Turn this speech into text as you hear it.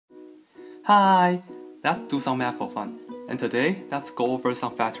Hi! Let's do some math for fun. And today, let's go over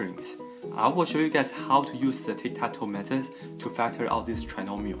some factorings. I will show you guys how to use the tic-tac-toe methods to factor out these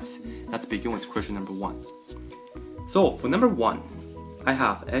trinomials. Let's begin with question number 1. So for number 1, I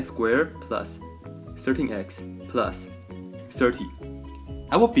have x squared plus 13x plus 30.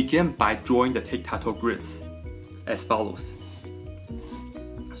 I will begin by drawing the tic-tac-toe grids as follows.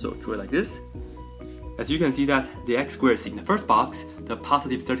 So draw it like this. As you can see that the x squared is in the first box, the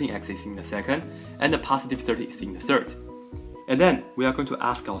positive 13x is in the second, and the positive 30 is in the third. And then we are going to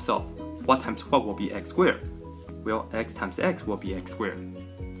ask ourselves, what times what will be x squared? Well, x times x will be x squared.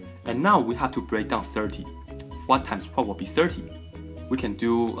 And now we have to break down 30. What times what will be 30? We can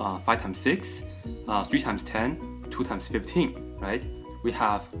do 5 times 6, 3 times 10, 2 times 15, right? We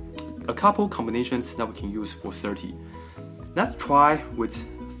have a couple combinations that we can use for 30. Let's try with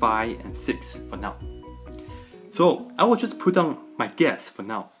 5 and 6 for now. So I will just put down my guess for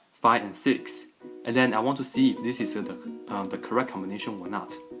now, 5 and 6, and then I want to see if this is the correct combination or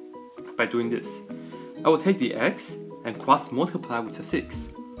not. By doing this, I will take the x and cross multiply with the 6.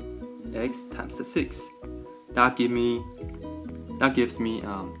 X times the 6. That gives me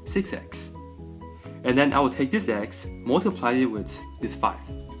 6x. And then I will take this x, multiply it with this 5.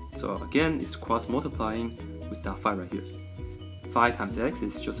 So again, it's cross multiplying with that 5 right here. 5 times x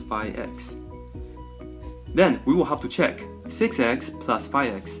is just 5x. Then we will have to check 6x plus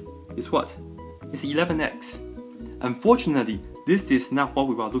 5x is what? It's 11x. Unfortunately, this is not what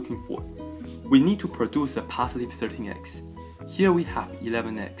we are looking for. We need to produce a positive 13x. Here we have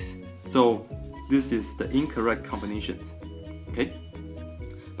 11x. So this is the incorrect combination. Okay?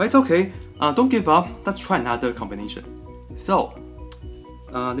 But it's okay. Don't give up. Let's try another combination. So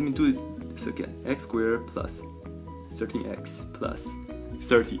let me do this again. X squared plus 13x plus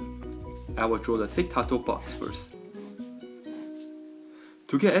 30. I will draw the tic-tac-toe box first.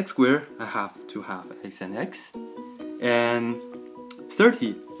 To get x squared, I have to have x and x. And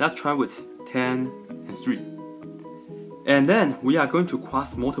 30, let's try with 10 and 3. And then we are going to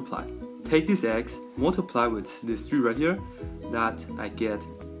cross multiply. Take this x, multiply with this 3 right here, that I get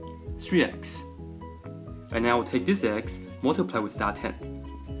 3x. And I will take this x, multiply with that 10.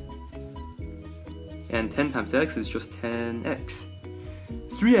 And 10 times x is just 10x.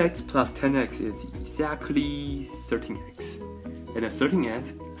 3x plus 10x is exactly 13x. And the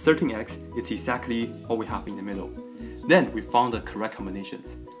 13x is exactly what we have in the middle. Then we found the correct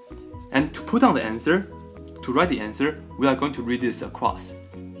combinations. And to put down the answer, to write the answer, we are going to read this across.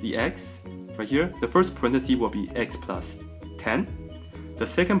 The x, right here, the first parenthesis will be x plus 10. The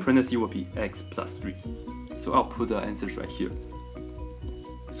second parenthesis will be x plus 3. So I'll put the answers right here.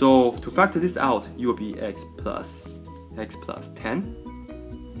 So to factor this out, it will be x plus 10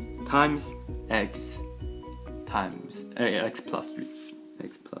 times x plus 3.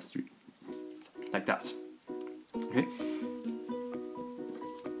 X plus 3. Like that. Okay.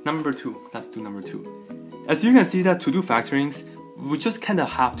 Number 2. Let's do number 2. As you can see that to do factorings, we just kind of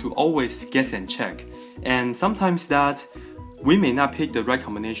have to always guess and check. And sometimes that we may not pick the right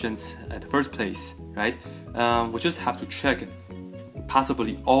combinations at the first place, right? We just have to check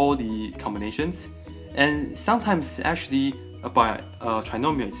possibly all the combinations. And sometimes actually by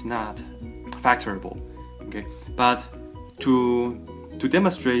trinomial it's not factorable. Okay, but to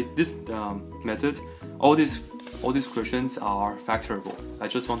demonstrate this method, all these questions are factorable. I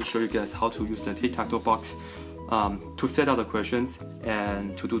just want to show you guys how to use the tic-tac-toe box to set out the questions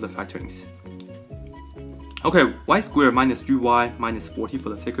and to do the factorings. Okay, y squared minus 3y minus 40 for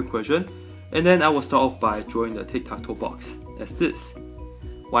the second question, and then I will start off by drawing the tic-tac-toe box as this: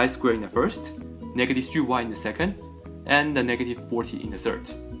 y squared in the first, negative 3y in the second, and the negative 40 in the third.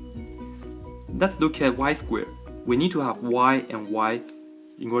 Let's look at y squared. We need to have y and y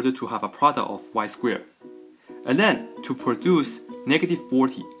in order to have a product of y squared. And then to produce negative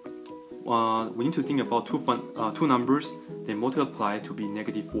 40, we need to think about two numbers, they multiply to be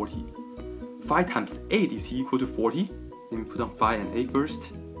negative 40. 5 times 8 is equal to 40. Let me put on 5 and 8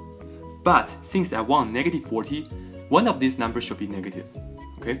 first. But since I want negative 40, one of these numbers should be negative.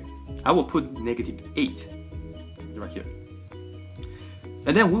 Okay, I will put negative 8 right here.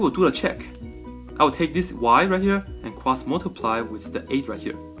 And then we will do a check. I will take this y right here and cross multiply with the 8 right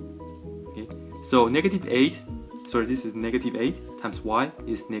here. Okay, so this is negative 8 times y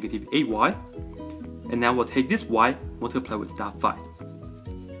is negative 8y. And now we'll take this y, multiply with that 5.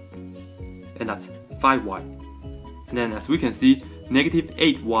 And that's 5y. And then as we can see, negative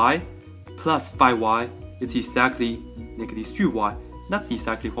 8y plus 5y is exactly negative 3y. That's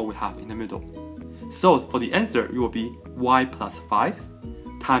exactly what we have in the middle. So for the answer, it will be y plus 5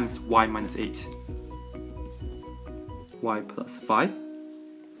 times y minus 8. Y plus 5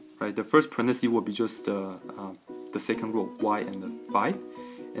 right? The first parenthesis will be just the second row, y and the 5,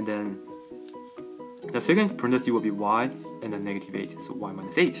 and then the second parenthesis will be y and then negative 8, so y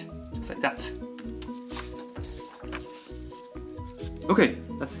minus 8, just like that. Okay,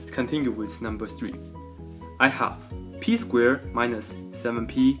 let's continue with number 3. I have p squared minus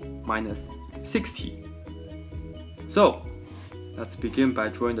 7p minus 6t. So let's begin by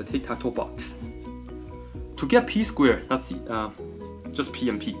drawing the tic-tac-toe box. To get p squared, let's see, just p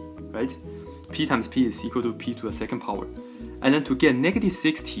and p, right? P times p is equal to p to the second power. And then to get negative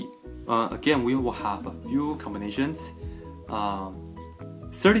 6t, again we will have a few combinations.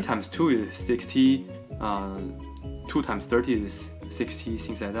 30 times 2 is 60, 2 times 30 is 60,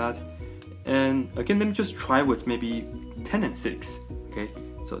 things like that. And again, let me just try with maybe 10 and 6. Okay,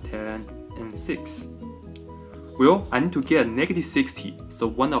 so 10 and 6. Well, I need to get negative 60, so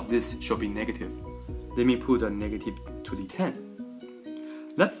one of this should be negative. Let me put a negative to the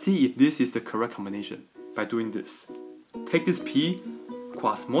 10. Let's see if this is the correct combination by doing this. Take this p,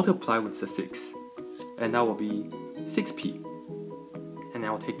 cross multiply with the 6, and that will be 6p. And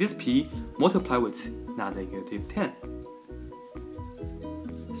I will take this p, multiply with negative 10.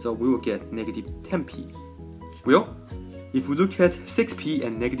 So we will get negative 10p. Well, if we look at 6p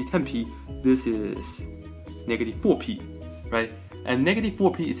and negative 10p, this is negative 4p, right? And negative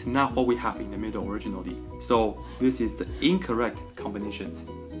 4p is not what we have in the middle originally. So this is the incorrect combinations.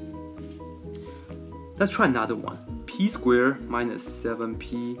 Let's try another one. P squared minus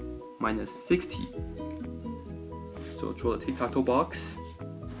 7p minus 6t. So draw the tic-tac-toe box.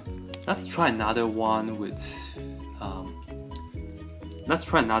 Let's try another one with, let's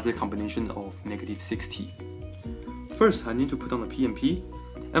try another combination of negative 6t. First, I need to put on the p and p.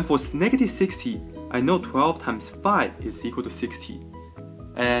 And for negative 60, I know 12 times 5 is equal to 60.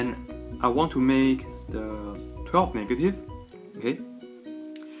 And I want to make the 12 negative, okay?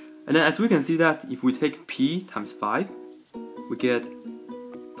 And then as we can see that if we take p times 5, we get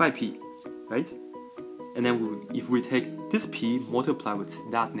 5p, right? And then if we take this p multiply with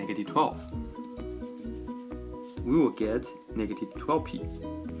that negative 12, we will get negative 12p.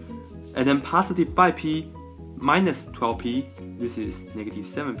 And then positive 5p minus 12p, this is negative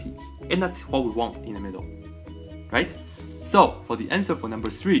 7p. And that's what we want in the middle, right? So for the answer for number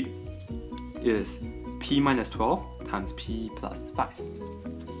 3 is p minus 12 times p plus 5.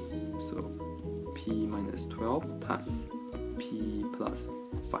 So p minus 12 times p plus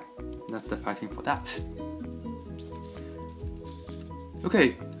 5. That's the factoring for that.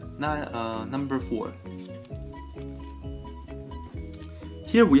 Okay, now number 4.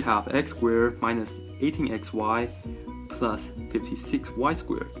 Here we have x squared minus 18xy plus 56y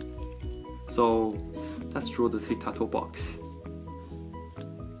squared. So let's draw the tic-tac-toe box.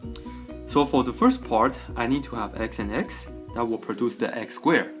 So for the first part, I need to have x and x. That will produce the x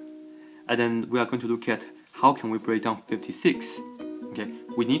squared. And then we are going to look at how can we break down 56. Okay,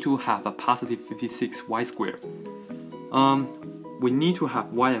 we need to have a positive 56y squared. We need to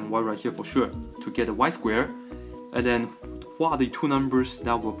have y and y right here for sure to get the y squared. And then what are the two numbers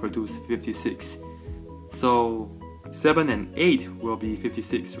that will produce 56? So 7 and 8 will be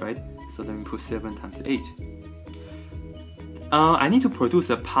 56, right? So then we put 7 times 8. I need to produce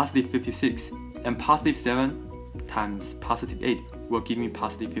a positive 56, and positive 7 times positive 8 will give me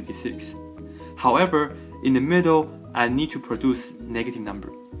positive 56. However, in the middle, I need to produce negative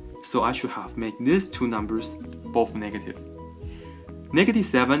number. So I should have made these two numbers both negative. Negative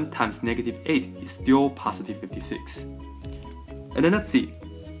 7 times negative 8 is still positive 56. And then let's see.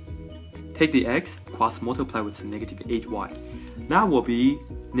 Take the x, cross multiply with negative 8y. That will be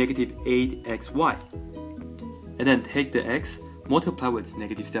negative 8xy. And then take the x, multiply with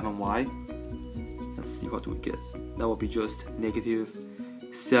negative 7y. Let's see what we get. That will be just negative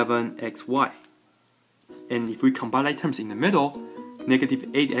 7xy. And if we combine like terms in the middle, negative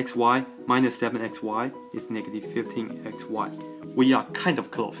 8xy minus 7xy is negative 15xy. We are kind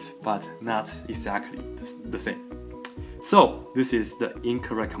of close, but not exactly the same. So this is the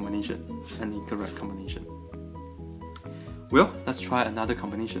incorrect combination, an incorrect combination. Well, let's try another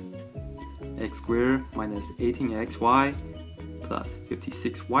combination. X squared minus 18xy plus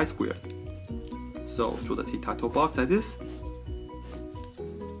 56y squared. So draw the tic-tac-toe box like this.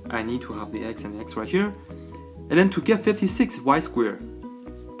 I need to have the x and x right here. And then to get 56y squared,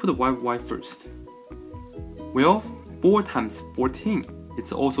 put the y first. Well, 4 times 14,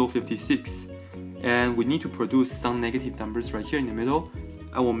 it's also 56. And we need to produce some negative numbers right here in the middle.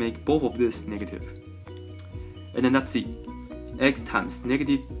 I will make both of this negative. And then let's see. X times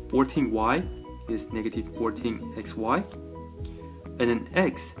negative 14y is negative 14xy. And then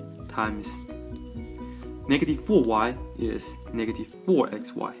x times negative 4y is negative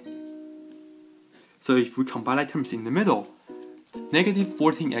 4xy. So if we combine like terms in the middle, negative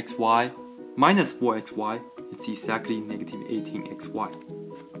 14xy minus 4xy, it's exactly negative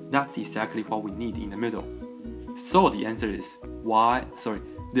 18xy. That's exactly what we need in the middle. So the answer is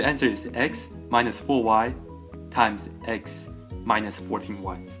x minus 4y times x minus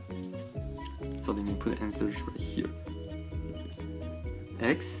 14y. So let me put the answers right here.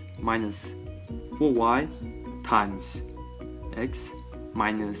 X minus 4y times x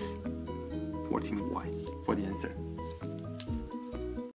minus 14y for the answer.